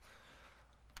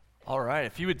All right,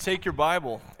 if you would take your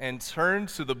Bible and turn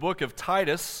to the book of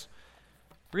Titus,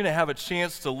 we're going to have a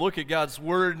chance to look at God's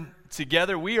Word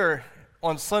together. We are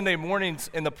on Sunday mornings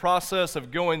in the process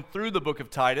of going through the book of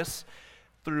Titus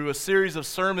through a series of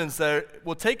sermons that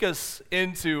will take us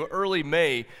into early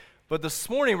May. But this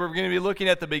morning we're going to be looking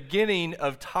at the beginning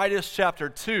of Titus chapter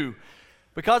 2.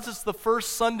 Because it's the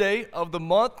first Sunday of the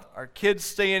month, our kids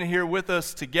stay in here with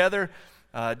us together.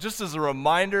 Just as a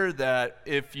reminder that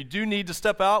if you do need to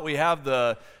step out, we have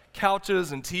the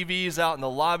couches and TVs out in the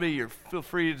lobby. Feel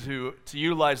free to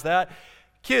utilize that.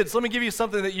 Kids, let me give you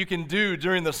something that you can do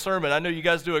during the sermon. I know you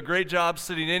guys do a great job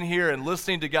sitting in here and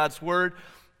listening to God's Word.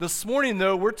 This morning,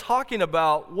 though, we're talking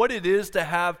about what it is to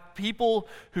have people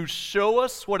who show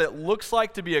us what it looks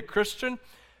like to be a Christian.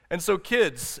 And so,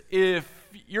 kids, if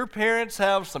your parents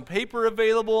have some paper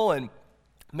available and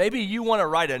maybe you want to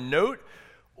write a note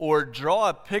or draw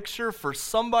a picture for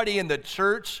somebody in the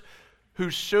church who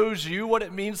shows you what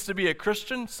it means to be a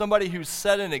Christian, somebody who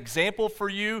set an example for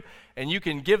you, and you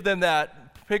can give them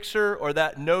that picture or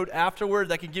that note afterward,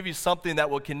 that can give you something that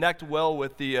will connect well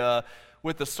with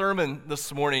the sermon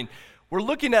this morning. We're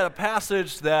looking at a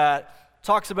passage that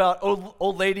talks about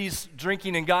old ladies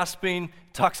drinking and gossiping,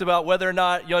 talks about whether or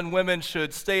not young women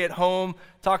should stay at home,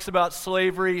 talks about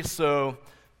slavery, so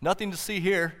nothing to see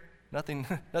here.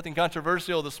 Nothing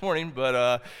controversial this morning,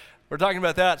 but we're talking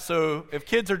about that. So if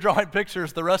kids are drawing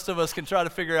pictures, the rest of us can try to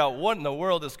figure out what in the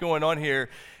world is going on here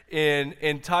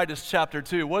in Titus chapter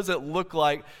 2. What does it look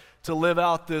like to live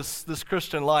out this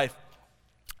Christian life?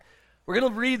 We're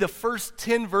going to read the first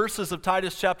 10 verses of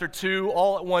Titus chapter 2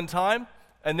 all at one time,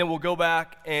 and then we'll go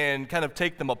back and kind of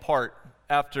take them apart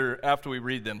after we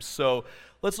read them. So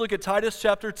let's look at Titus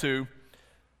chapter 2,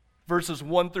 verses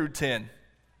 1 through 10.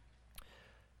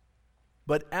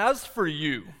 But as for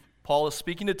you, Paul is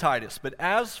speaking to Titus, but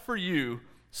as for you,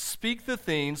 speak the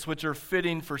things which are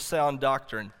fitting for sound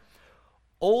doctrine.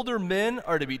 Older men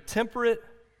are to be temperate,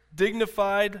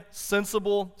 dignified,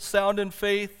 sensible, sound in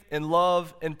faith, in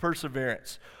love, and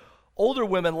perseverance. Older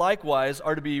women likewise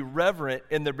are to be reverent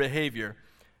in their behavior,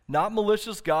 not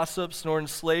malicious gossips, nor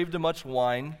enslaved to much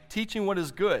wine, teaching what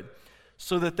is good,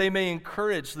 so that they may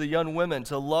encourage the young women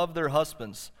to love their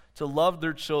husbands, to love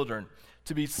their children,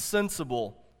 to be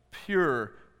sensible,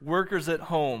 pure, workers at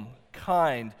home,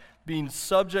 kind, being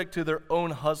subject to their own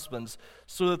husbands,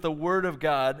 so that the word of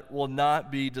God will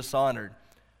not be dishonored.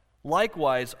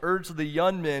 Likewise, urge the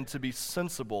young men to be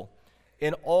sensible.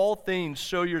 In all things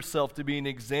show yourself to be an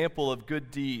example of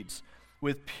good deeds,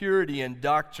 with purity and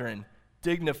doctrine,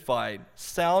 dignified,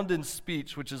 sound in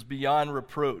speech which is beyond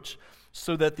reproach,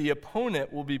 so that the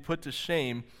opponent will be put to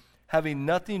shame, having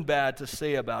nothing bad to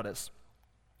say about us.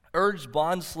 Urge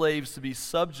bondslaves to be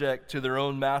subject to their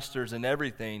own masters in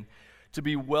everything, to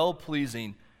be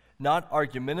well-pleasing, not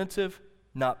argumentative,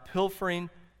 not pilfering,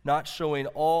 but showing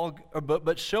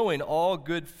all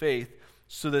good faith,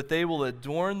 so that they will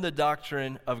adorn the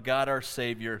doctrine of God our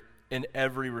Savior in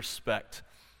every respect.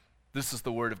 This is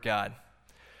the Word of God.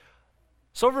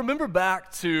 So I remember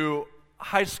back to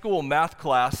high school math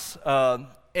class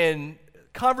and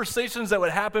conversations that would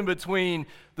happen between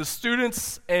the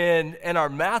students and our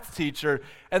math teacher,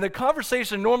 and the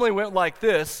conversation normally went like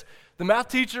this. The math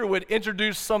teacher would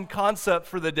introduce some concept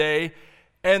for the day,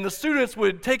 and the students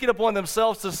would take it upon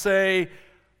themselves to say,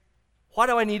 why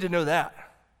do I need to know that?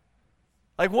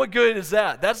 Like, what good is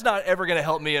that? That's not ever going to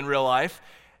help me in real life.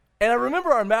 And I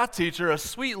remember our math teacher, a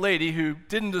sweet lady who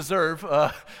didn't deserve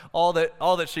all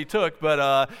that she took,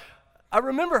 but I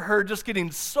remember her just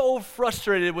getting so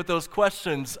frustrated with those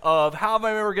questions of how am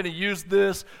I ever going to use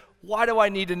this? Why do I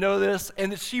need to know this?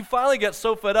 And she finally got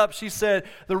so fed up, she said,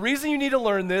 the reason you need to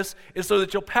learn this is so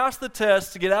that you'll pass the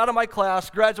test to get out of my class,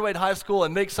 graduate high school,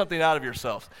 and make something out of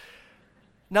yourself.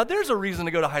 Now, there's a reason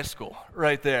to go to high school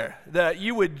right there, that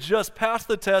you would just pass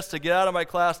the test to get out of my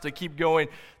class to keep going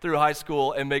through high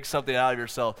school and make something out of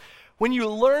yourself. When you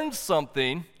learn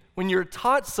something, when you're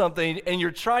taught something and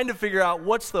you're trying to figure out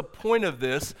what's the point of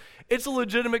this, it's a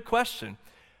legitimate question.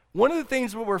 One of the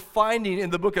things that we're finding in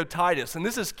the book of Titus, and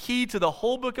this is key to the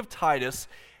whole book of Titus,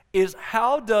 is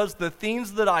how does the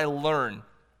things that I learn,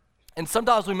 and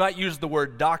sometimes we might use the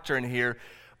word doctrine here,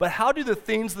 but how do the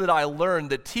things that I learn,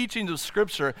 the teachings of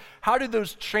Scripture, how do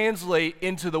those translate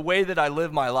into the way that I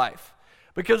live my life?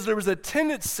 Because there was a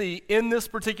tendency in this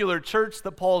particular church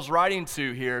that Paul's writing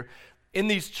to here, in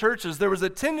these churches, there was a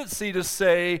tendency to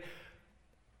say,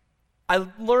 I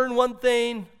learn one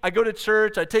thing, I go to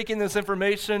church, I take in this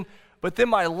information, but then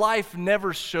my life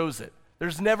never shows it.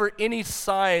 There's never any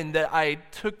sign that I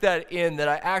took that in, that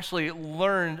I actually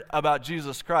learned about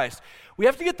Jesus Christ. We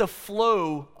have to get the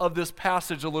flow of this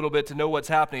passage a little bit to know what's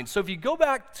happening. So if you go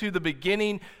back to the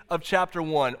beginning of chapter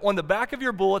 1, on the back of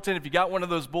your bulletin, if you got one of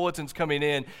those bulletins coming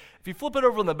in, if you flip it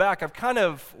over on the back, I've kind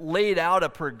of laid out a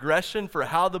progression for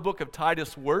how the book of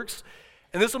Titus works.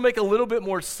 And this will make a little bit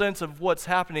more sense of what's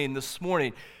happening this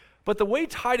morning. But the way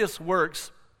Titus works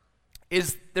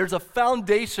is there's a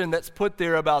foundation that's put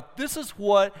there about this is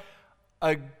what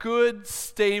a good,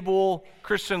 stable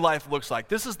Christian life looks like.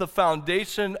 This is the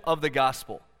foundation of the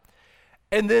gospel.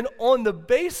 And then on the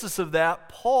basis of that,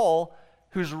 Paul,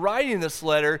 who's writing this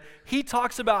letter, he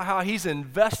talks about how he's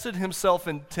invested himself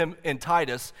in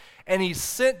Titus, and he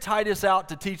sent Titus out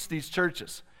to teach these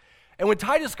churches. And when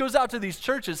Titus goes out to these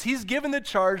churches, he's given the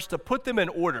charge to put them in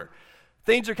order.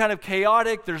 Things are kind of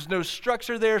chaotic. There's no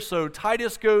structure there. So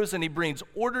Titus goes and he brings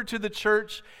order to the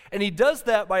church. And he does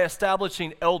that by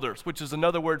establishing elders, which is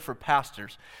another word for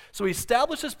pastors. So he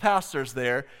establishes pastors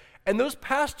there. And those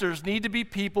pastors need to be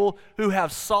people who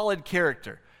have solid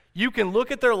character. You can look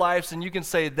at their lives and you can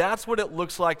say, that's what it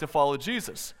looks like to follow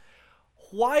Jesus.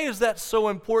 Why is that so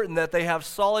important that they have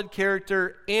solid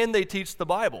character and they teach the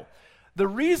Bible? The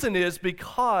reason is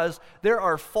because there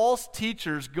are false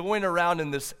teachers going around in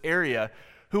this area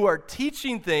who are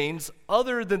teaching things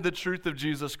other than the truth of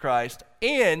Jesus Christ,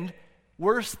 and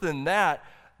worse than that,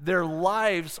 their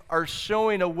lives are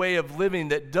showing a way of living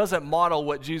that doesn't model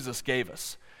what Jesus gave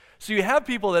us. So you have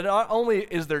people that not only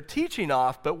is their teaching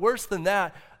off, but worse than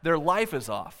that, their life is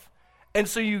off. And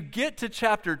so you get to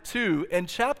chapter 2, and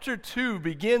chapter 2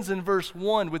 begins in verse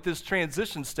 1 with this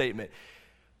transition statement.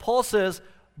 Paul says,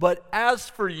 "But as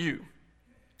for you."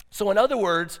 So in other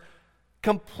words,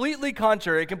 completely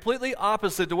contrary, completely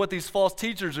opposite to what these false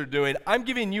teachers are doing, I'm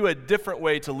giving you a different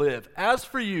way to live. As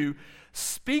for you,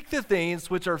 speak the things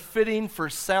which are fitting for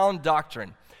sound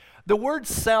doctrine. The word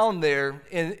sound there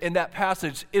in that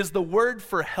passage is the word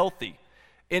for healthy.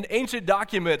 In ancient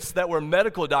documents that were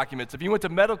medical documents, if you went to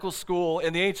medical school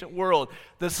in the ancient world,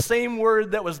 the same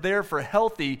word that was there for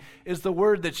healthy is the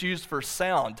word that's used for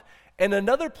sound. And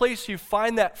another place you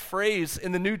find that phrase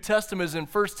in the New Testament is in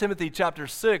 1 Timothy chapter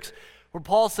 6, where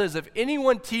Paul says, if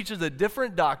anyone teaches a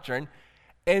different doctrine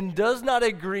and does not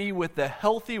agree with the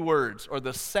healthy words or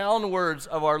the sound words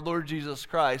of our Lord Jesus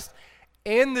Christ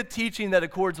and the teaching that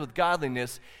accords with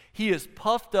godliness, he is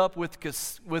puffed up with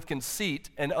conceit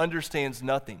and understands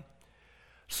nothing.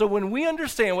 So when we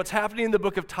understand what's happening in the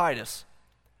book of Titus,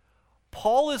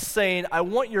 Paul is saying, I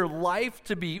want your life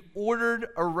to be ordered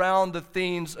around the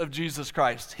things of Jesus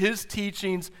Christ, his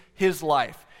teachings, his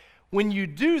life. When you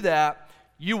do that,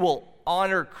 you will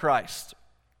honor Christ.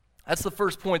 That's the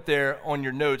first point there on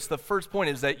your notes. The first point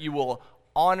is that you will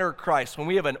honor Christ. When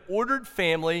we have an ordered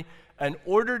family, an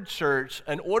ordered church,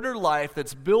 an ordered life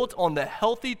that's built on the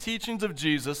healthy teachings of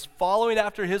Jesus, following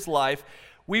after his life,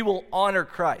 we will honor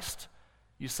Christ.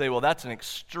 You say, well, that's an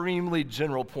extremely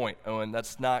general point, Owen.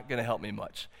 That's not going to help me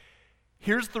much.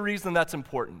 Here's the reason that's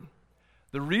important.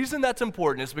 The reason that's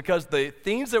important is because the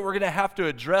things that we're going to have to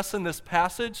address in this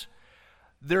passage,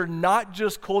 they're not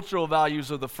just cultural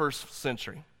values of the first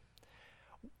century.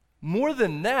 More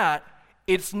than that,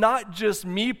 it's not just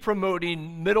me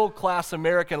promoting middle-class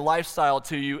American lifestyle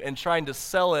to you and trying to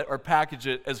sell it or package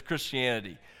it as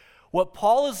Christianity. What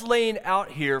Paul is laying out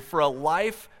here for a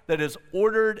life that is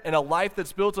ordered and a life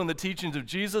that's built on the teachings of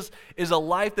Jesus is a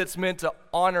life that's meant to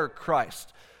honor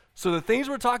Christ. So the things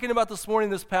we're talking about this morning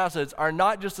in this passage are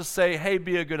not just to say, hey,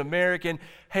 be a good American,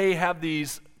 hey, have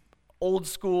these old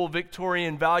school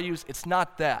Victorian values. It's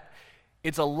not that.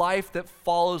 It's a life that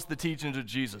follows the teachings of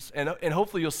Jesus. And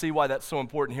hopefully you'll see why that's so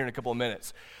important here in a couple of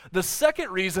minutes. The second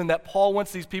reason that Paul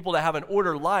wants these people to have an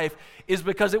ordered life is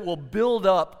because it will build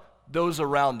up those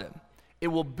around them. It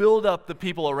will build up the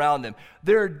people around them.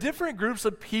 There are different groups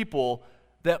of people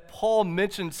that Paul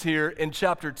mentions here in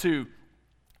chapter 2.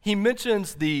 He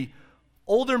mentions the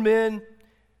older men,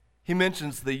 he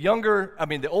mentions the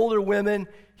older women,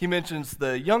 he mentions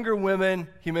the younger women,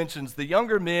 he mentions the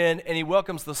younger men, and he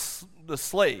welcomes the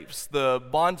slaves, the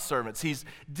bondservants. He's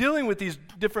dealing with these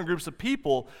different groups of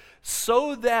people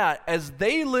so that as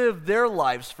they live their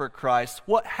lives for Christ,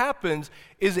 what happens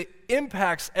is it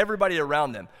impacts everybody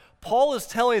around them. Paul is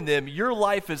telling them your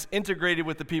life is integrated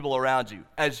with the people around you.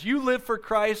 As you live for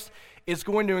Christ, it's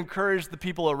going to encourage the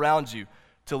people around you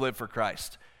to live for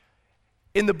Christ.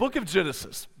 In the book of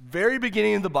Genesis, very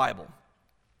beginning of the Bible,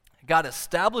 God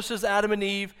establishes Adam and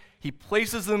Eve. He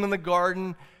places them in the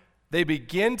garden. They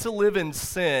begin to live in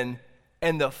sin,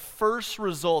 and the first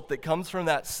result that comes from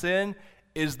that sin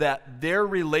is that their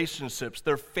relationships,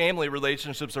 their family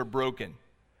relationships are broken.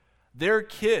 Their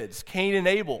kids, Cain and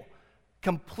Abel,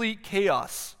 complete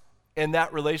chaos in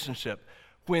that relationship.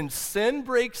 When sin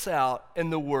breaks out in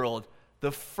the world,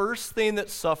 the first thing that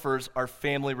suffers are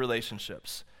family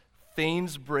relationships.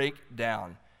 Things break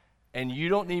down. And you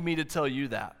don't need me to tell you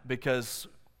that, because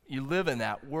you live in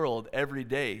that world every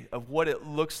day of what it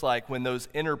looks like when those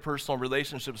interpersonal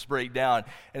relationships break down,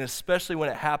 and especially when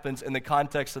it happens in the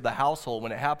context of the household,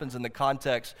 when it happens in the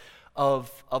context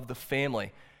of the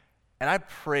family. And I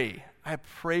pray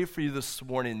for you this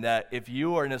morning that if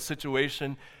you are in a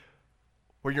situation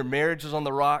where your marriage is on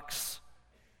the rocks,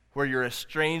 where you're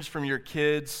estranged from your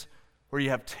kids, where you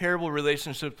have terrible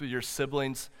relationships with your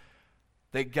siblings,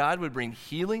 that God would bring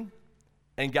healing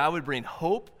and God would bring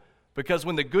hope. Because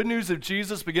when the good news of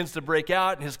Jesus begins to break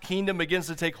out and his kingdom begins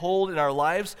to take hold in our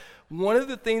lives, one of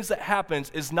the things that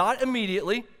happens is not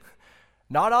immediately,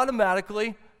 not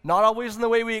automatically, not always in the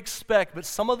way we expect, but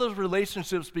some of those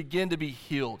relationships begin to be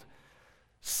healed.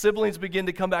 Siblings begin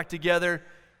to come back together.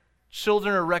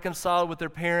 Children are reconciled with their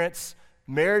parents.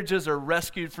 Marriages are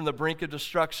rescued from the brink of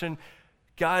destruction.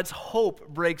 God's hope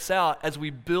breaks out as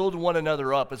we build one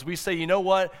another up, as we say, you know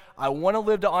what, I want to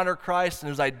live to honor Christ,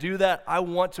 and as I do that, I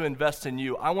want to invest in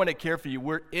you. I want to care for you.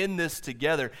 We're in this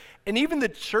together. And even the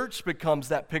church becomes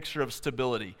that picture of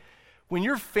stability. When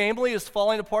your family is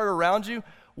falling apart around you,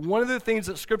 one of the things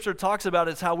that Scripture talks about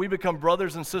is how we become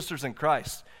brothers and sisters in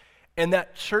Christ. And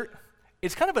that church,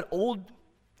 it's kind of an old,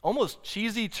 almost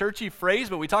cheesy, churchy phrase,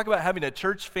 but we talk about having a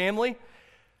church family.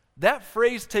 That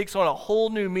phrase takes on a whole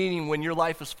new meaning when your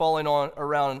life is falling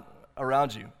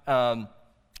around you.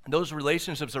 Those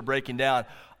relationships are breaking down.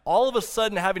 All of a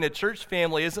sudden, having a church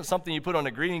family isn't something you put on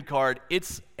a greeting card.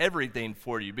 It's everything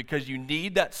for you, because you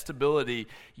need that stability.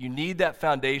 You need that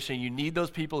foundation. You need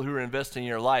those people who are investing in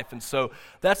your life. And so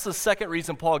that's the second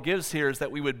reason Paul gives here, is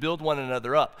that we would build one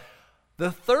another up.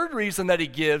 The third reason that he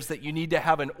gives that you need to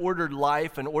have an ordered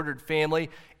life, an ordered family,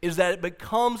 is that it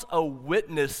becomes a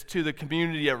witness to the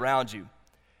community around you.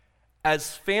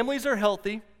 As families are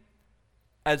healthy,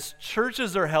 as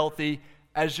churches are healthy,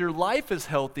 as your life is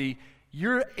healthy,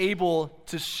 you're able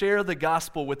to share the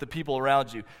gospel with the people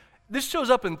around you. This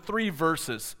shows up in 3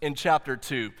 verses in chapter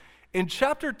 2. In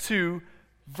chapter 2,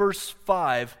 verse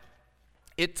 5,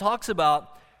 it talks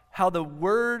about how the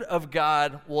word of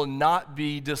God will not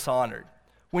be dishonored.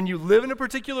 When you live in a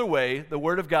particular way, the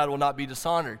word of God will not be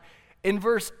dishonored. In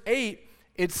verse 8,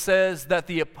 it says that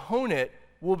the opponent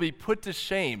will be put to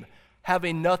shame,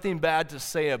 having nothing bad to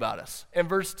say about us. In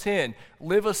verse 10,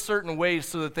 live a certain way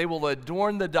so that they will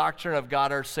adorn the doctrine of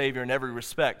God our Savior in every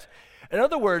respect. In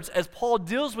other words, as Paul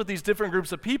deals with these different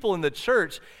groups of people in the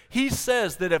church, he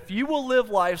says that if you will live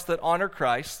lives that honor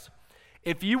Christ,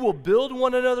 if you will build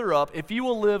one another up, if you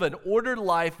will live an ordered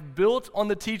life built on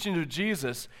the teaching of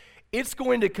Jesus, it's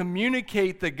going to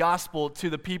communicate the gospel to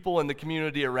the people in the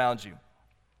community around you.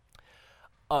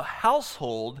 A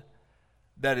household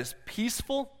that is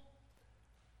peaceful,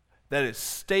 that is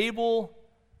stable,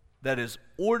 that is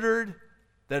ordered,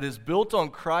 that is built on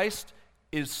Christ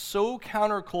is so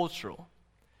countercultural,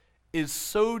 is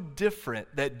so different,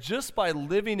 that just by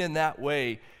living in that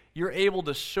way, you're able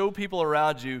to show people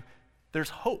around you there's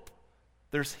hope,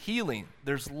 there's healing,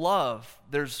 there's love,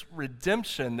 there's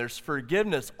redemption, there's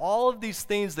forgiveness. All of these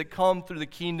things that come through the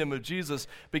kingdom of Jesus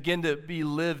begin to be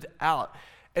lived out.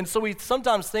 And so we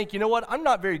sometimes think, you know what, I'm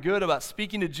not very good about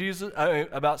speaking to Jesus,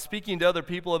 about speaking to other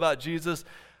people about Jesus.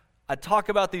 I talk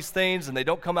about these things and they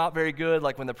don't come out very good,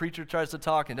 like when the preacher tries to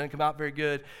talk and it doesn't come out very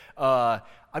good.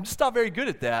 I'm just not very good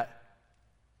at that.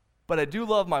 But I do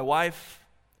love my wife,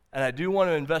 and I do want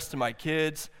to invest in my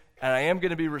kids, and I am going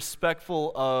to be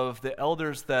respectful of the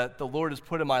elders that the Lord has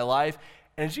put in my life.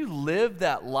 And as you live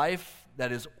that life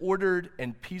that is ordered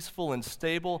and peaceful and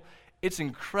stable, it's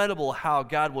incredible how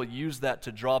God will use that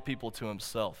to draw people to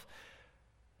himself.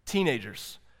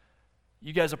 Teenagers,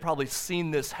 you guys have probably seen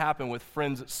this happen with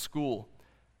friends at school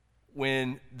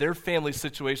when their family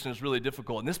situation is really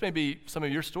difficult. And this may be some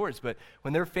of your stories, but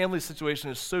when their family situation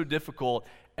is so difficult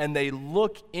and they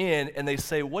look in and they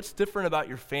say, what's different about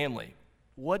your family?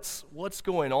 What's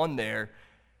going on there?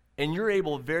 And you're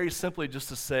able very simply just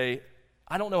to say,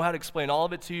 I don't know how to explain all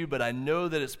of it to you, but I know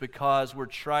that it's because we're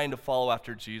trying to follow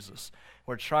after Jesus.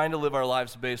 We're trying to live our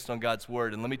lives based on God's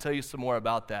word. And let me tell you some more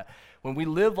about that. When we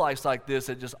live lives like this,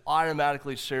 it just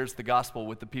automatically shares the gospel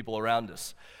with the people around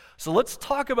us. So let's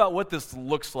talk about what this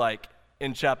looks like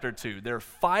in chapter 2. There are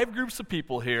 5 groups of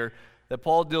people here that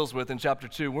Paul deals with in chapter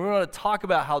 2. We're going to talk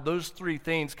about how those 3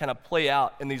 things kind of play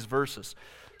out in these verses.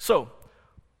 So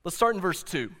let's start in verse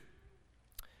 2.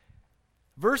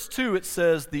 Verse 2, it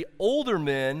says, the older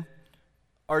men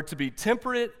are to be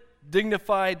temperate,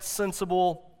 dignified,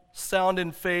 sensible, sound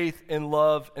in faith, in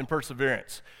love, and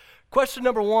perseverance. Question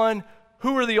number one,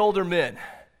 who are the older men?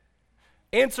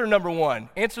 Answer number one,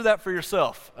 answer that for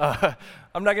yourself.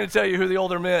 I'm not going to tell you who the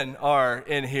older men are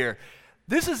in here.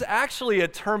 This is actually a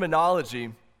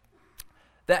terminology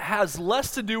that has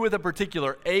less to do with a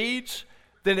particular age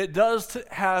than it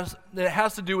has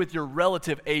to do with your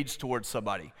relative age towards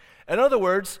somebody. In other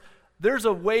words, there's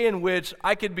a way in which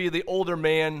I could be the older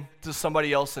man to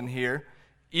somebody else in here,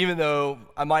 even though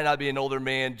I might not be an older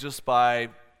man just by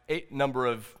a number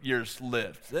of years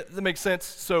lived. That makes sense?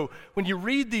 So when you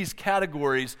read these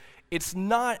categories, it's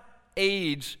not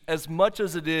age as much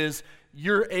as it is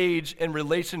your age in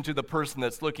relation to the person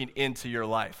that's looking into your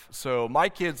life. So my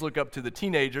kids look up to the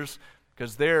teenagers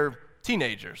because they're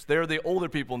teenagers. They're the older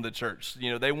people in the church.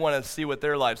 You know, they want to see what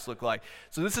their lives look like.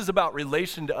 So this is about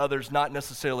relation to others, not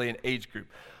necessarily an age group.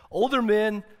 Older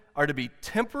men are to be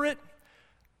temperate.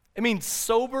 It means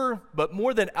sober, but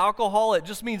more than alcohol, it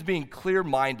just means being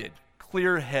clear-minded,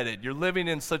 clear-headed. You're living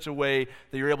in such a way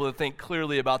that you're able to think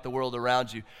clearly about the world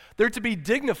around you. They're to be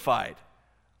dignified.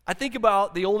 I think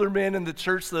about the older men in the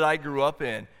church that I grew up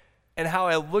in and how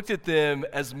I looked at them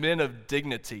as men of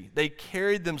dignity. They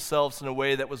carried themselves in a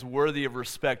way that was worthy of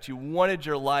respect. You wanted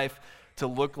your life to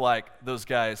look like those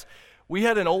guys. We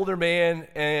had an older man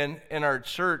in our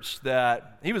church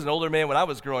that, he was an older man when I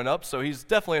was growing up, so he's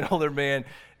definitely an older man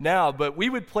now, but we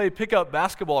would play pickup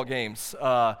basketball games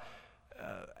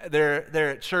there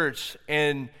at church,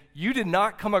 and you did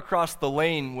not come across the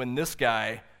lane when this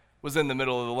guy was in the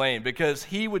middle of the lane because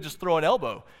he would just throw an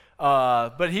elbow.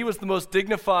 But he was the most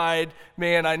dignified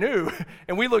man I knew,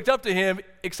 and we looked up to him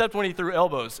except when he threw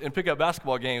elbows in pickup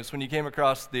basketball games when you came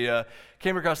across the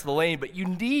lane. But you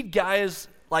need guys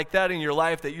like that in your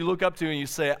life that you look up to and you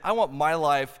say, I want my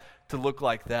life to look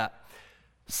like that.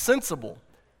 Sensible.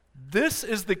 This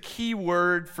is the key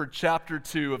word for chapter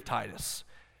 2 of Titus.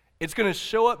 It's going to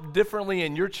show up differently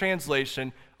in your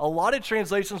translation. A lot of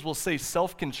translations will say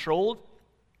self-controlled.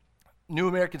 New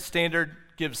American Standard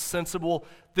gives sensible.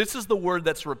 This is the word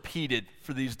that's repeated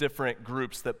for these different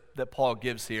groups that Paul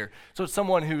gives here. So it's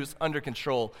someone who's under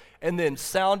control. And then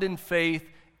sound in faith,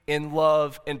 in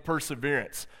love, and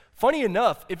perseverance. Funny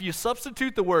enough, if you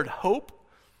substitute the word hope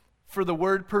for the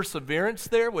word perseverance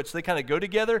there, which they kind of go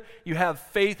together, you have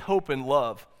faith, hope, and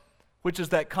love, which is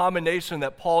that combination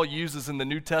that Paul uses in the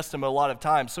New Testament a lot of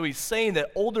times. So he's saying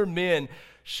that older men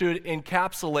should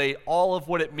encapsulate all of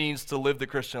what it means to live the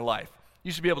Christian life.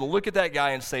 You should be able to look at that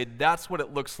guy and say, that's what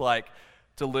it looks like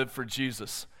to live for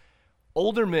Jesus.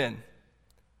 Older men,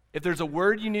 if there's a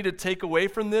word you need to take away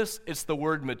from this, it's the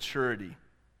word maturity.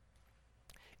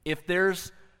 If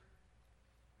there's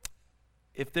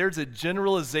a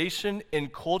generalization in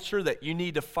culture that you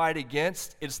need to fight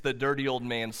against, it's the dirty old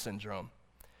man syndrome.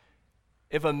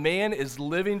 If a man is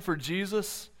living for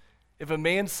Jesus, if a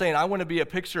man's saying, I want to be a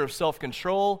picture of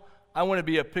self-control, I want to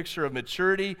be a picture of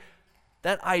maturity,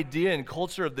 that idea and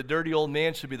culture of the dirty old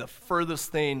man should be the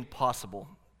furthest thing possible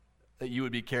that you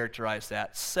would be characterized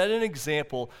at. Set an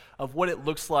example of what it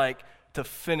looks like to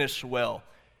finish well.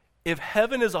 If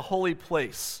heaven is a holy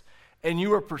place, and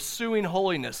you are pursuing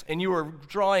holiness, and you are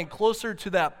drawing closer to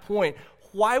that point,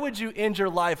 why would you end your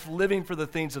life living for the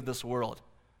things of this world?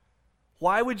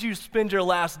 Why would you spend your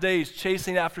last days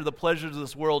chasing after the pleasures of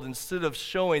this world instead of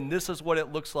showing this is what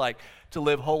it looks like to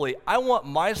live holy? I want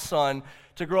my son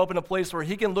to grow up in a place where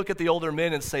he can look at the older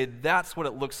men and say, that's what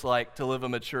it looks like to live a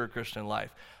mature Christian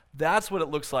life. That's what it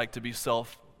looks like to be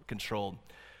self-controlled.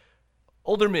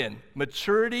 Older men,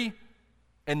 maturity,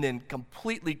 and then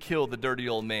completely kill the dirty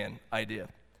old man idea.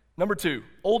 Number 2,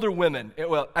 older women.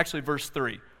 Well, actually, verse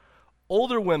 3.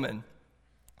 Older women,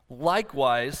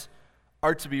 likewise,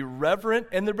 are to be reverent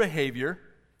in their behavior,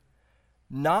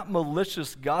 not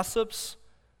malicious gossips,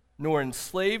 nor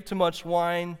enslaved to much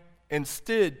wine,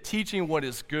 instead teaching what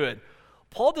is good.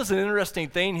 Paul does an interesting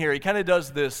thing here. He kind of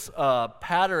does this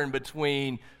pattern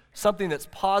between something that's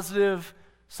positive,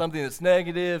 something that's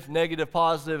negative, negative,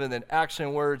 positive, and then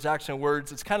action words, action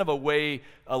words. It's kind of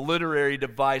a literary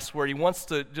device where he wants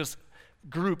to just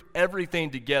group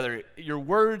everything together. Your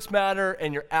words matter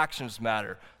and your actions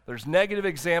matter. There's negative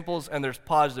examples and there's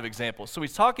positive examples. So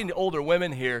he's talking to older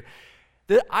women here.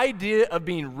 The idea of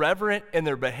being reverent in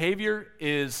their behavior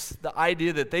is the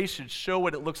idea that they should show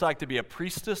what it looks like to be a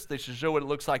priestess. They should show what it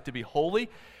looks like to be holy.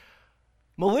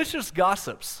 Malicious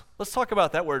gossips. Let's talk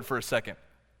about that word for a second.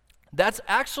 That's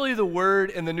actually the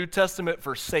word in the New Testament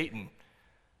for Satan.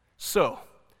 So,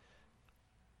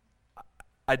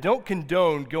 I don't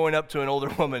condone going up to an older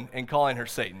woman and calling her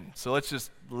Satan. So let's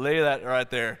just lay that right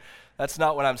there. That's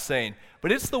not what I'm saying.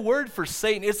 But it's the word for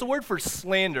Satan. It's the word for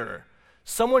slanderer.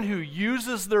 someone who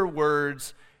uses their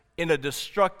words in a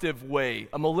destructive way,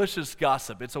 a malicious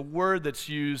gossip. It's a word that's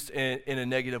used in a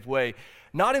negative way.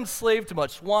 Not enslaved to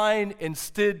much wine,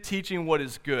 instead teaching what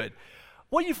is good.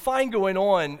 What you find going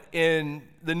on in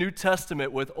the New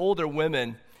Testament with older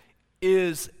women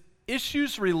is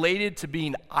issues related to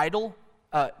being idle,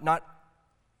 not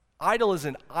idle as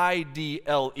in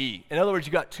I-D-L-E. In other words,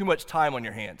 you got too much time on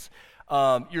your hands.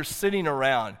 You're sitting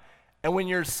around. And when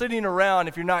you're sitting around,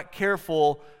 if you're not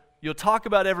careful, you'll talk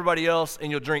about everybody else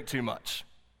and you'll drink too much.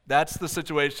 That's the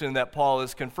situation that Paul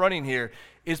is confronting here,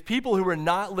 is people who are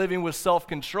not living with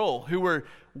self-control, who are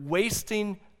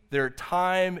wasting their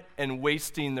time and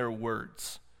wasting their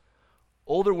words.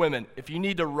 Older women, if you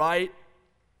need to write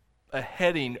a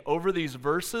heading over these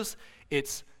verses,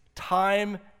 it's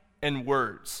time and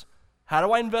words. How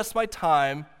do I invest my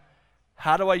time?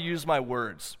 How do I use my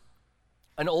words?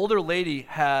 An older lady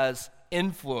has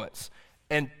influence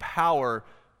and power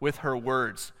with her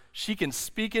words. She can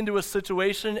speak into a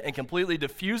situation and completely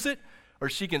diffuse it, or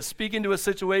she can speak into a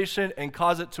situation and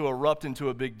cause it to erupt into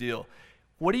a big deal.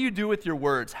 What do you do with your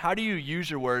words? How do you use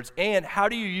your words? And how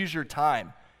do you use your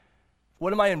time?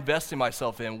 What am I investing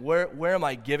myself in? Where am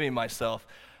I giving myself?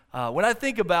 When I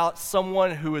think about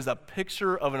someone who is a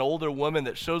picture of an older woman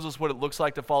that shows us what it looks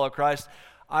like to follow Christ,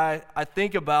 I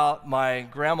think about my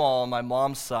grandma on my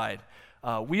mom's side.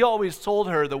 We always told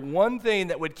her the one thing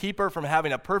that would keep her from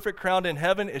having a perfect crown in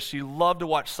heaven is she loved to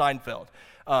watch Seinfeld.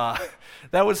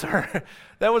 That was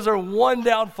her one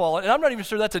downfall, and I'm not even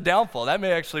sure that's a downfall. That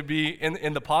may actually be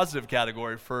in the positive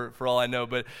category for all I know,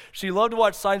 but she loved to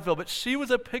watch Seinfeld, but she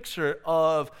was a picture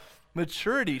of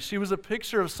maturity. She was a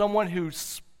picture of someone who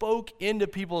spoke into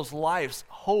people's lives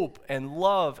hope and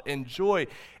love and joy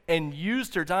and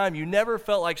used her time. You never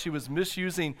felt like she was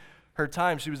misusing her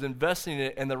time. She was investing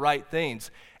it in the right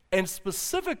things. And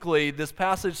specifically, this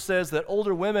passage says that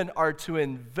older women are to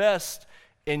invest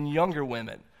in younger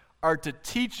women, are to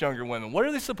teach younger women. What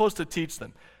are they supposed to teach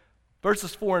them?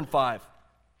 Verses 4 and 5.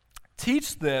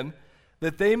 Teach them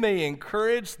that they may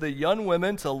encourage the young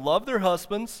women to love their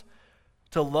husbands,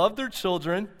 to love their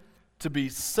children, to be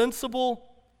sensible,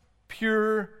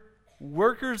 pure,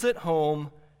 workers at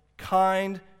home,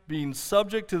 kind, being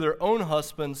subject to their own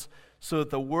husbands, so that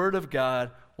the word of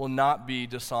God will not be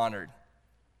dishonored.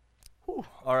 Whew.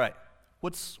 All right,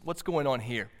 what's going on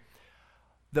here?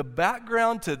 The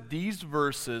background to these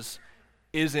verses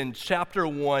is in chapter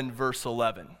 1, verse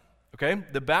 11. Okay?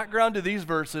 The background to these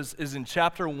verses is in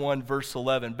chapter 1, verse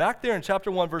 11. Back there in chapter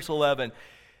 1, verse 11,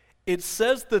 it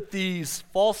says that these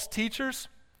false teachers,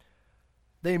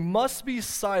 they must be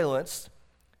silenced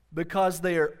because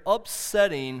they are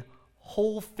upsetting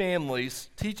whole families,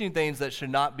 teaching things that should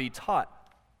not be taught.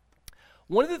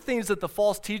 One of the things that the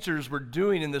false teachers were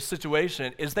doing in this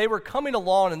situation is they were coming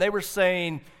along and they were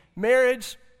saying,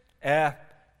 marriage,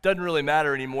 doesn't really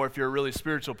matter anymore if you're a really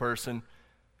spiritual person.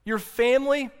 Your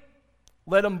family,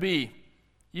 let them be.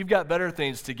 You've got better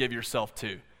things to give yourself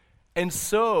to. And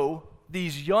so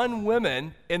these young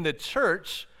women in the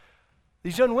church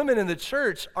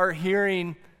are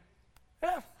hearing,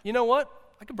 you know what?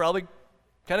 I could probably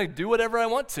kind of do whatever I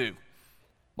want to.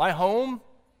 My home,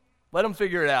 let them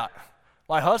figure it out.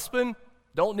 My husband,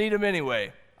 don't need him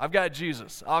anyway. I've got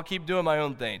Jesus. I'll keep doing my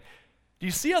own thing. Do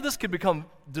you see how this could become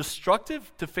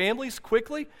destructive to families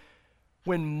quickly?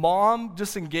 When mom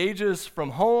disengages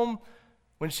from home,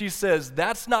 when she says,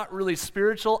 that's not really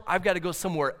spiritual, I've got to go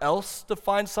somewhere else to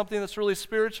find something that's really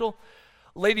spiritual.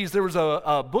 Ladies, there was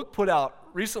a book put out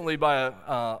recently by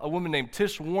a woman named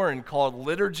Tish Warren called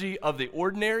Liturgy of the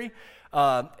Ordinary.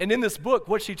 And in this book,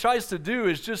 what she tries to do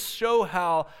is just show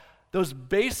how those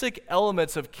basic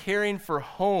elements of caring for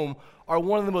home are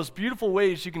one of the most beautiful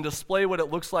ways you can display what it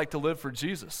looks like to live for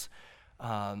Jesus.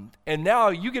 And now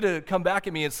you get to come back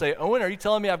at me and say, Owen, are you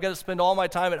telling me I've got to spend all my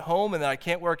time at home and that I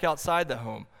can't work outside the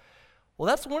home? Well,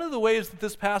 that's one of the ways that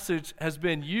this passage has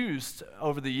been used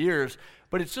over the years,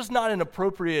 but it's just not an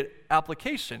appropriate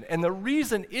application. And the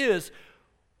reason is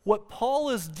what Paul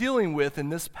is dealing with in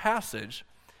this passage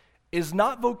is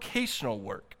not vocational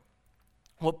work.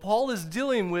 What Paul is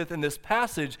dealing with in this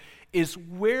passage is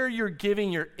where you're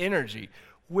giving your energy,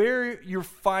 where you're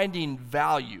finding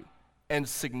value and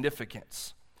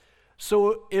significance.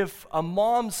 So if a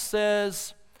mom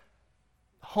says,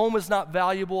 home is not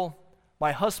valuable,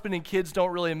 my husband and kids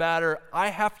don't really matter, I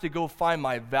have to go find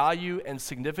my value and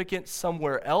significance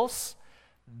somewhere else,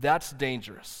 that's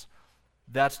dangerous.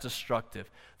 That's destructive.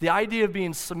 The idea of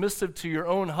being submissive to your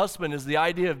own husband is the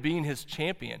idea of being his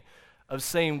champion, of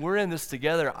saying, we're in this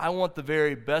together. I want the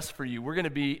very best for you. We're going to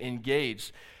be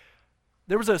engaged.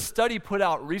 There was a study put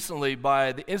out recently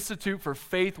by the Institute for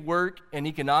Faith, Work, and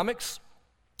Economics.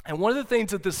 And one of the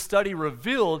things that this study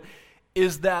revealed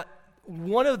is that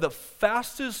one of the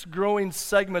fastest growing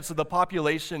segments of the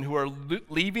population who are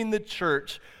leaving the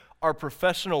church are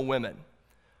professional women.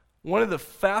 One of the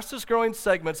fastest growing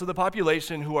segments of the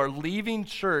population who are leaving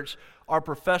church are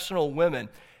professional women.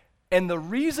 And the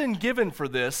reason given for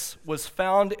this was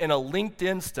found in a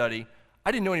LinkedIn study.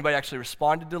 I didn't know anybody actually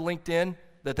responded to LinkedIn,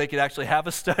 that they could actually have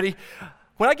a study.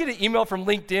 When I get an email from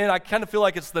LinkedIn, I kind of feel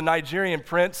like it's the Nigerian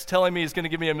prince telling me he's going to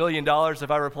give me $1 million if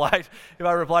I reply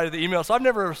to the email. So I've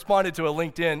never responded to a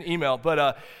LinkedIn email.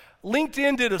 But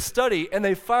LinkedIn did a study, and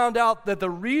they found out that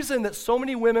the reason that so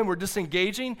many women were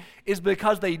disengaging is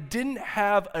because they didn't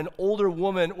have an older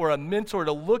woman or a mentor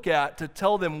to look at to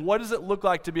tell them what does it look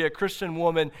like to be a Christian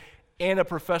woman and a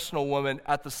professional woman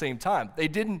at the same time. They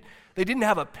didn't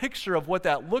have a picture of what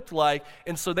that looked like,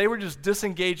 and so they were just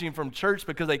disengaging from church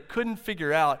because they couldn't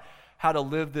figure out how to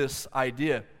live this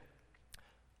idea.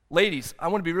 Ladies, I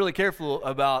want to be really careful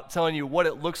about telling you what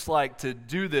it looks like to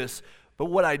do this, but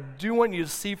what I do want you to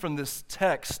see from this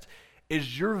text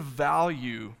is your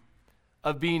value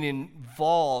of being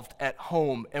involved at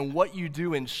home and what you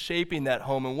do in shaping that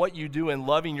home and what you do in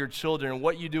loving your children and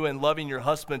what you do in loving your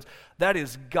husbands. That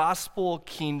is gospel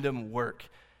kingdom work,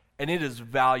 and it is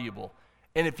valuable.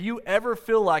 And if you ever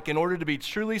feel like in order to be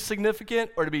truly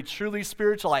significant or to be truly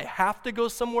spiritual, I have to go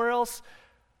somewhere else,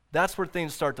 that's where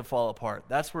things start to fall apart.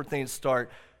 That's where things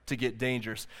start to get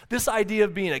dangerous. This idea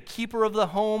of being a keeper of the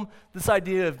home, this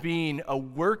idea of being a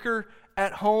worker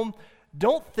at home,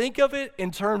 don't think of it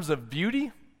in terms of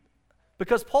beauty,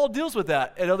 because Paul deals with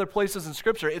that at other places in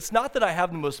Scripture. It's not that I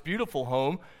have the most beautiful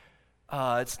home.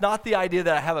 It's not the idea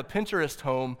that I have a Pinterest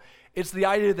home. It's the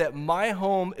idea that my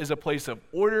home is a place of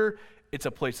order. It's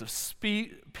a place of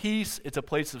peace. It's a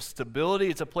place of stability.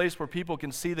 It's a place where people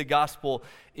can see the gospel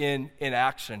in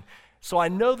action. So I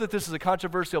know that this is a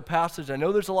controversial passage. I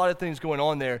know there's a lot of things going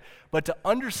on there, but to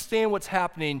understand what's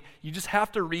happening, you just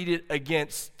have to read it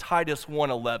against Titus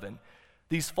 1:11.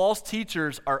 These false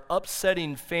teachers are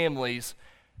upsetting families.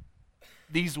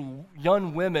 These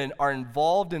young women are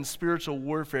involved in spiritual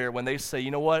warfare when they say,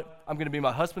 you know what, I'm going to be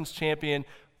my husband's champion,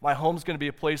 my home's going to be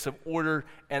a place of order,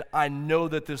 and I know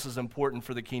that this is important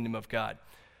for the kingdom of God.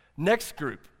 Next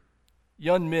group,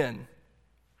 young men.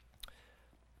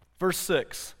 Verse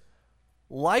 6,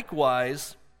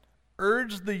 likewise,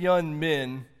 urge the young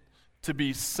men to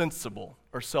be sensible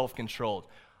or self-controlled.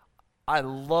 I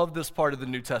love this part of the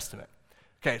New Testament.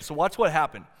 Okay, so watch what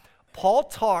happened. Paul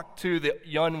talked to the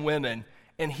young women,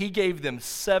 and he gave them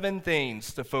 7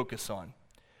 things to focus on.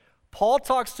 Paul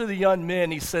talks to the young men,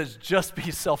 he says, just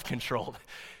be self-controlled.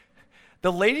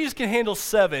 The ladies can handle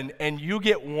 7, and you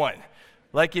get 1.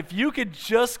 Like, if you could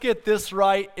just get this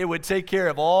right, it would take care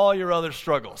of all your other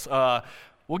struggles.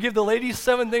 We'll give the ladies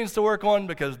 7 things to work on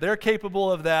because they're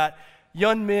capable of that.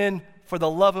 Young men, for the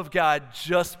love of God,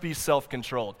 just be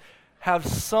self-controlled. Have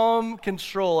some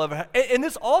control of it. And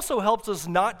this also helps us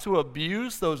not to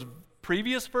abuse those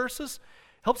previous verses.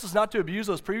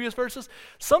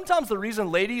 Sometimes the reason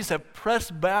ladies have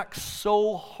pressed back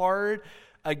so hard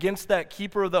against that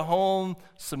keeper of the home,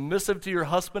 submissive to your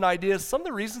husband idea, some of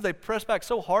the reasons they press back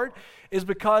so hard is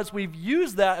because we've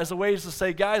used that as a way to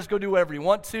say, guys, go do whatever you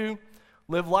want to,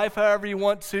 live life however you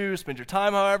want to, spend your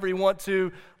time however you want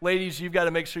to. Ladies, you've got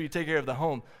to make sure you take care of the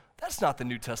home. That's not the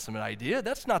New Testament idea.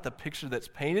 That's not the picture that's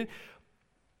painted.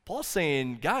 Paul's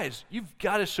saying, guys, you've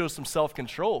got to show some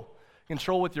self-control.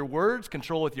 Control with your words,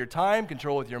 control with your time,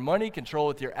 control with your money, control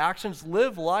with your actions.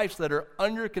 Live lives that are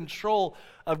under control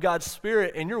of God's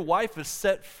Spirit, and your wife is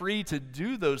set free to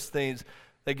do those things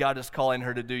that God is calling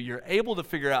her to do. You're able to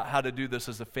figure out how to do this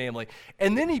as a family.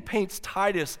 And then he paints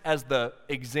Titus as the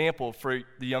example for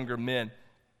the younger men.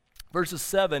 Verses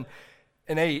 7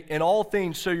 and 8, in all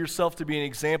things show yourself to be an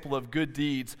example of good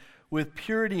deeds, with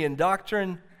purity in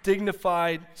doctrine,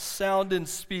 dignified, sound in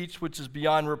speech, which is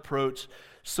beyond reproach,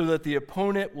 so that the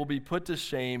opponent will be put to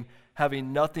shame,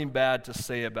 having nothing bad to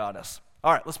say about us.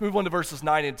 All right, let's move on to verses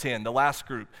 9 and 10, the last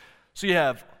group. So you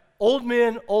have old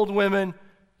men, old women,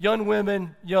 young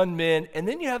men, and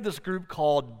then you have this group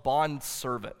called bond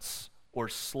servants or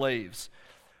slaves.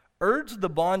 Urge the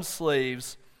bond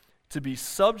slaves to be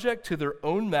subject to their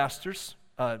own masters.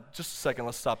 Just a second,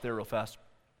 let's stop there real fast.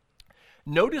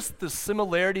 Notice the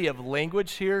similarity of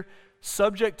language here,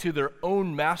 subject to their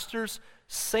own masters.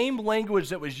 Same language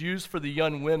that was used for the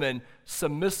young women,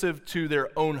 submissive to their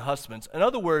own husbands. In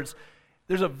other words,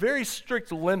 there's a very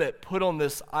strict limit put on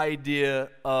this idea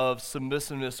of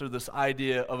submissiveness or this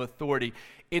idea of authority.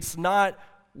 It's not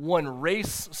one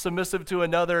race submissive to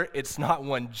another. It's not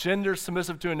one gender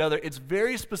submissive to another. It's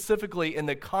very specifically in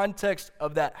the context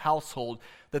of that household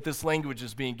that this language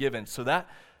is being given. So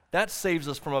that saves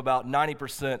us from about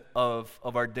 90% of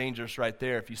our dangers right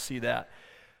there, if you see that.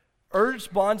 Urge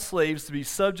bondslaves to be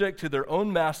subject to their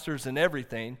own masters in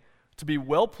everything, to be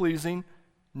well-pleasing,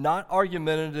 not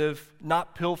argumentative,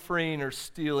 not pilfering or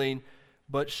stealing,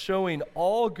 but showing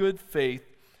all good faith,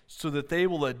 so that they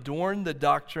will adorn the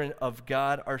doctrine of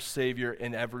God our Savior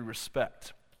in every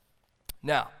respect.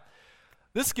 Now,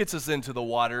 this gets us into the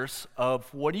waters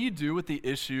of what do you do with the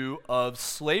issue of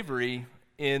slavery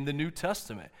in the New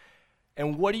Testament?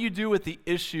 And what do you do with the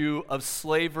issue of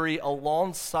slavery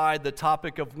alongside the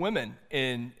topic of women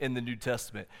in the New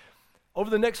Testament? Over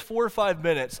the next 4 or 5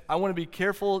 minutes, I want to be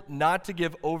careful not to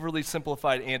give overly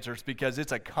simplified answers because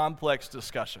it's a complex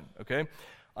discussion, okay?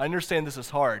 I understand this is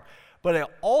hard, but I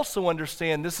also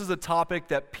understand this is a topic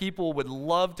that people would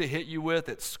love to hit you with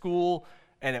at school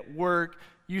and at work.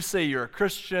 You say you're a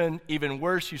Christian, even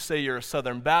worse, you say you're a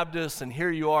Southern Baptist, and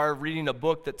here you are reading a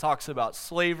book that talks about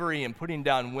slavery and putting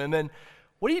down women.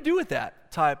 What do you do with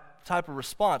that type of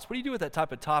response? What do you do with that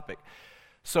type of topic?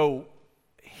 So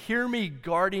hear me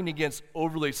guarding against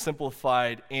overly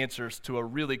simplified answers to a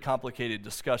really complicated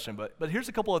discussion, but here's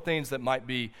a couple of things that might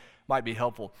be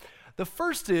helpful. The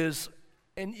first is,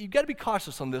 and you've got to be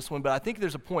cautious on this one, but I think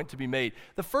there's a point to be made.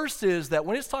 The first is that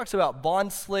when it talks about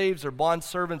bond slaves or bond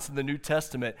servants in the New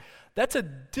Testament, that's a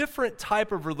different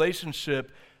type of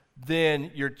relationship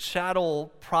than your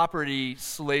chattel property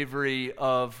slavery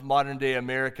of modern-day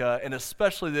America, and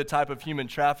especially the type of human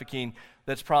trafficking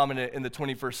that's prominent in the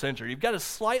 21st century. You've got a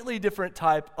slightly different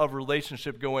type of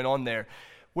relationship going on there,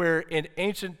 where in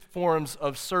ancient forms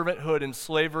of servanthood and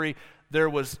slavery, there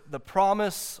was the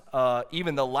promise,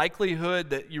 even the likelihood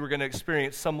that you were going to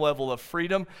experience some level of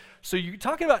freedom. So you're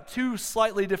talking about two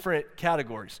slightly different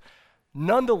categories.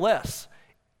 Nonetheless,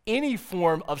 any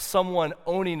form of someone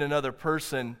owning another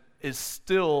person is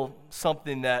still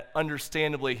something that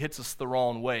understandably hits us the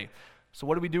wrong way. So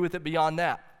what do we do with it beyond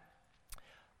that?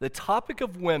 The topic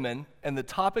of women and the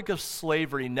topic of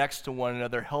slavery next to one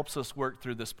another helps us work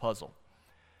through this puzzle.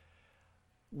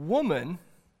 Woman,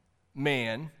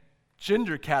 man,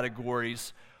 gender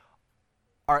categories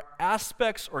are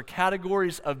aspects or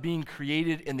categories of being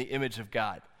created in the image of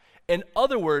God. In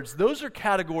other words, those are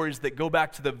categories that go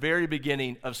back to the very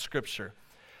beginning of Scripture,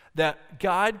 that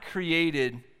God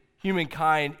created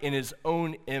humankind in his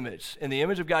own image. In the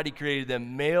image of God, he created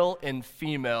them, male and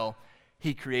female,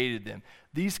 he created them.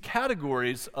 These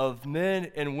categories of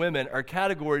men and women are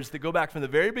categories that go back from the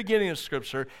very beginning of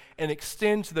Scripture and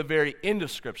extend to the very end of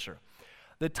Scripture.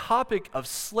 The topic of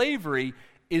slavery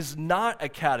is not a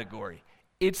category.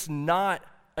 It's not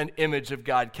an image of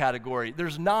God category.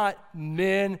 There's not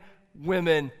men,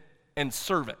 women, and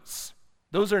servants.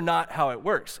 Those are not how it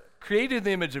works. Created in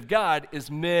the image of God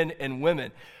is men and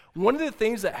women. One of the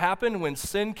things that happened when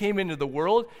sin came into the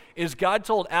world is God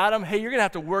told Adam, hey, you're going to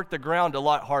have to work the ground a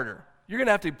lot harder. You're going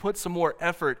to have to put some more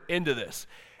effort into this.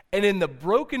 And in the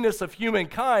brokenness of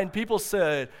humankind, people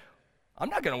said, I'm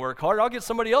not going to work hard. I'll get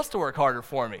somebody else to work harder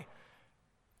for me.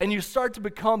 And you start to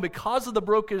become, because of the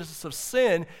brokenness of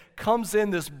sin, comes in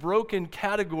this broken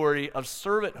category of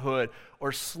servanthood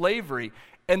or slavery.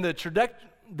 And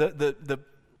the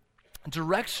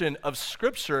direction of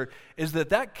Scripture is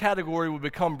that category would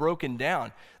become broken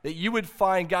down, that you would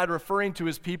find God referring to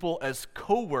his people as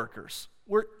co-workers.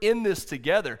 We're in this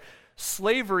together.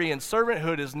 Slavery and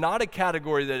servanthood is not a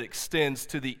category that extends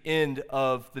to the end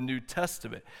of the New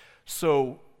Testament.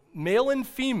 So male and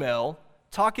female,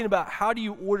 talking about how do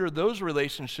you order those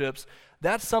relationships,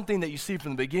 that's something that you see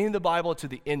from the beginning of the Bible to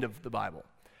the end of the Bible.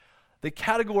 The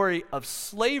category of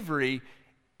slavery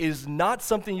is not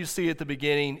something you see at the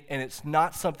beginning, and it's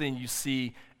not something you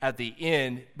see at the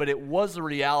end, but it was a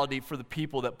reality for the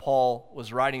people that Paul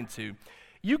was writing to.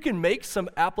 You can make some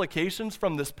applications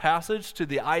from this passage to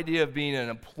the idea of being an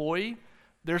employee.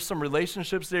 There's some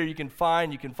relationships there you can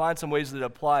find some ways that it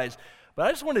applies. But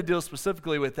I just want to deal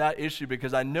specifically with that issue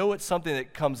because I know it's something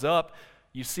that comes up.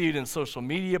 You see it in social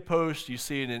media posts, you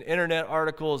see it in internet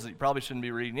articles that you probably shouldn't be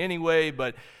reading anyway,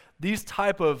 but these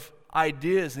type of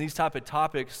ideas and these type of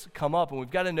topics come up, and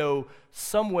we've got to know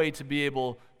some way to be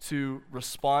able to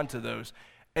respond to those.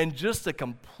 And just a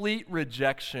complete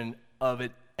rejection of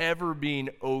it ever being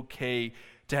okay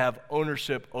to have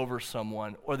ownership over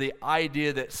someone, or the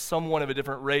idea that someone of a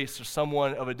different race or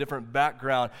someone of a different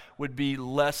background would be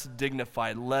less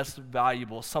dignified, less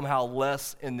valuable, somehow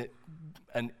less in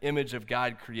an image of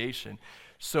God creation.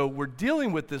 So we're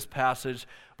dealing with this passage,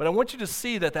 but I want you to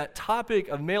see that topic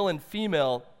of male and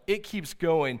female, it keeps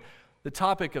going. The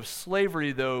topic of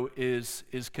slavery, though, is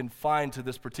confined to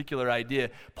this particular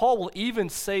idea. Paul will even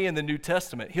say in the New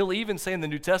Testament, he'll even say in the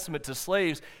New Testament to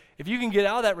slaves, if you can get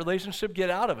out of that relationship,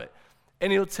 get out of it.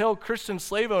 And he'll tell Christian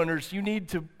slave owners, you need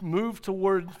to move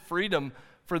toward freedom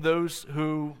for those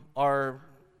who are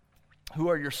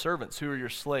your servants, who are your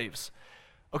slaves.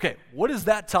 Okay, what is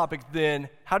that topic then?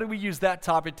 How do we use that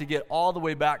topic to get all the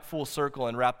way back full circle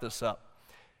and wrap this up?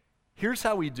 Here's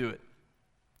how we do it.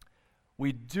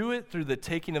 We do it through the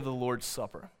taking of the Lord's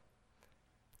Supper.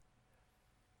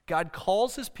 God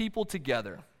calls his people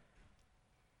together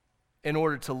in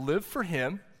order to live for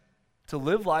him, to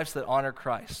live lives that honor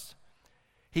Christ.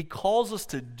 He calls us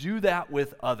to do that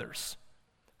with others.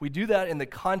 We do that in the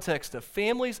context of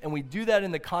families, and we do that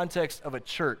in the context of a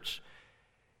church.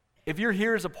 If you're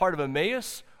here as a part of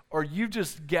Emmaus, or you've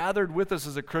just gathered with us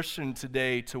as a Christian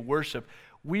today to worship,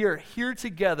 we are here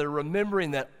together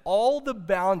remembering that all the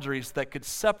boundaries that could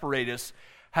separate us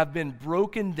have been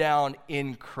broken down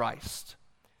in Christ.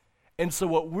 And so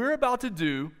what we're about to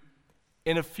do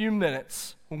in a few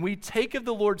minutes, when we take of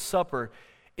the Lord's Supper,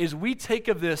 is we take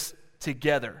of this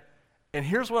together. And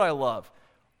here's what I love.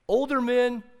 Older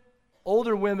men,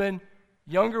 older women,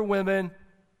 younger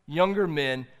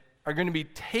men are going to be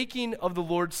taking of the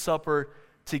Lord's Supper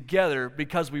together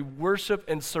because we worship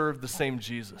and serve the same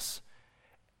Jesus.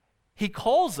 He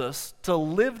calls us to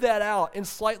live that out in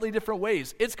slightly different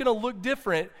ways. It's going to look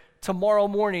different tomorrow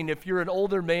morning if you're an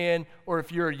older man or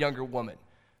if you're a younger woman.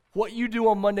 What you do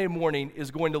on Monday morning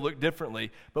is going to look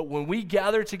differently. But when we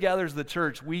gather together as the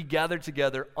church, we gather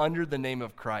together under the name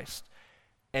of Christ.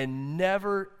 And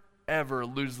never, ever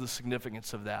lose the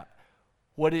significance of that.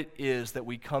 What it is that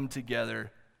we come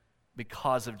together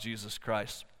because of Jesus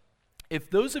Christ. If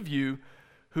those of you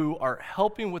who are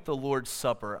helping with the Lord's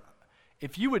Supper,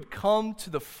 if you would come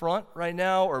to the front right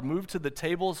now or move to the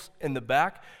tables in the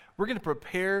back, we're going to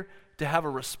prepare to have a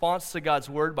response to God's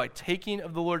word by taking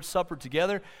of the Lord's Supper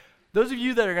together. Those of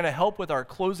you that are going to help with our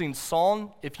closing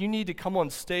song, if you need to come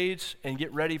on stage and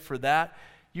get ready for that,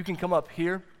 you can come up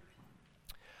here.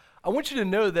 I want you to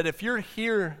know that if you're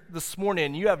here this morning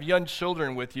and you have young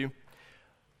children with you,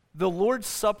 the Lord's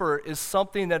Supper is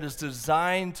something that is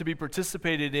designed to be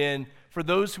participated in for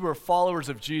those who are followers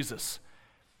of Jesus.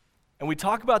 And we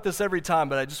talk about this every time,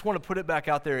 but I just want to put it back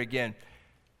out there again.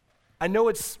 I know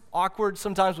it's awkward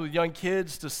sometimes with young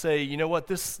kids to say, you know what,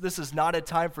 this is not a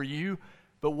time for you,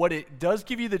 but what it does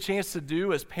give you the chance to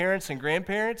do as parents and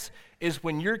grandparents is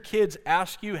when your kids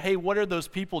ask you, hey, what are those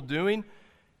people doing?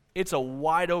 It's a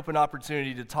wide open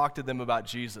opportunity to talk to them about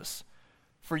Jesus.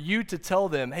 For you to tell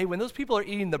them, hey, when those people are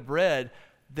eating the bread,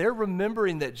 they're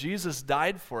remembering that Jesus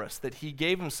died for us, that he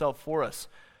gave himself for us.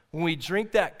 When we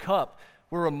drink that cup,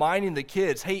 we're reminding the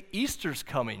kids, hey, Easter's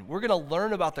coming. We're going to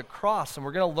learn about the cross, and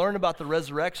we're going to learn about the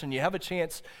resurrection. You have a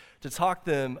chance to talk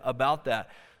to them about that.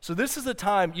 So this is a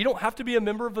time, you don't have to be a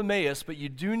member of Emmaus, but you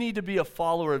do need to be a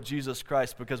follower of Jesus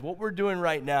Christ, because what we're doing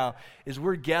right now is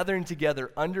we're gathering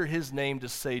together under his name to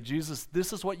say, Jesus,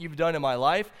 this is what you've done in my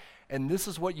life, and this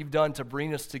is what you've done to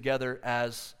bring us together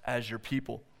as your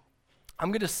people. I'm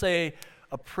going to say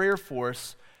a prayer for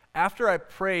us. After I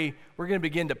pray, we're going to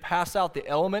begin to pass out the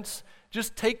elements.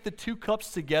 Just take the two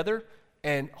cups together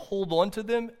and hold on to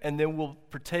them, and then we'll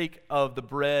partake of the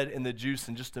bread and the juice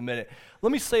in just a minute.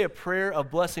 Let me say a prayer of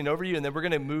blessing over you, and then we're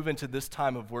going to move into this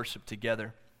time of worship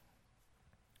together.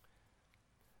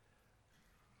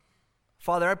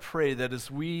 Father, I pray that as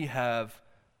we have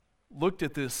looked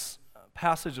at this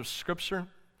passage of Scripture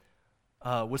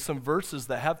with some verses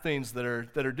that have things that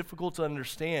are difficult to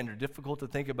understand or difficult to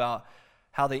think about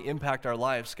how they impact our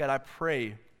lives, God, I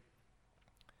pray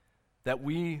that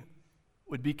we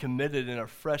would be committed in a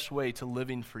fresh way to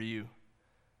living for you.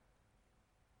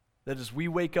 That as we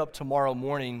wake up tomorrow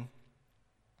morning,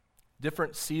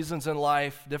 different seasons in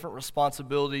life, different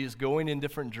responsibilities, going in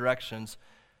different directions,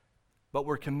 but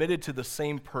we're committed to the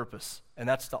same purpose, and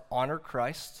that's to honor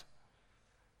Christ.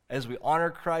 As we honor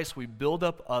Christ, we build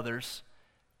up others,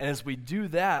 and as we do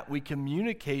that, we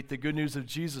communicate the good news of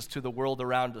Jesus to the world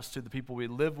around us, to the people we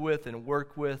live with and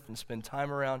work with and spend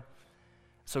time around.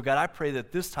 So God, I pray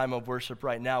that this time of worship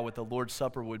right now with the Lord's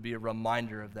Supper would be a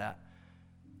reminder of that.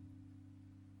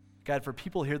 God, for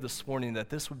people here this morning, that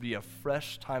this would be a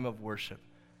fresh time of worship,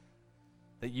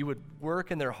 that you would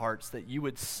work in their hearts, that you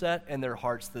would set in their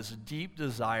hearts this deep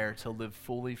desire to live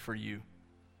fully for you.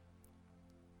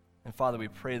 And Father, we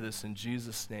pray this in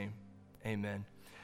Jesus' name. Amen.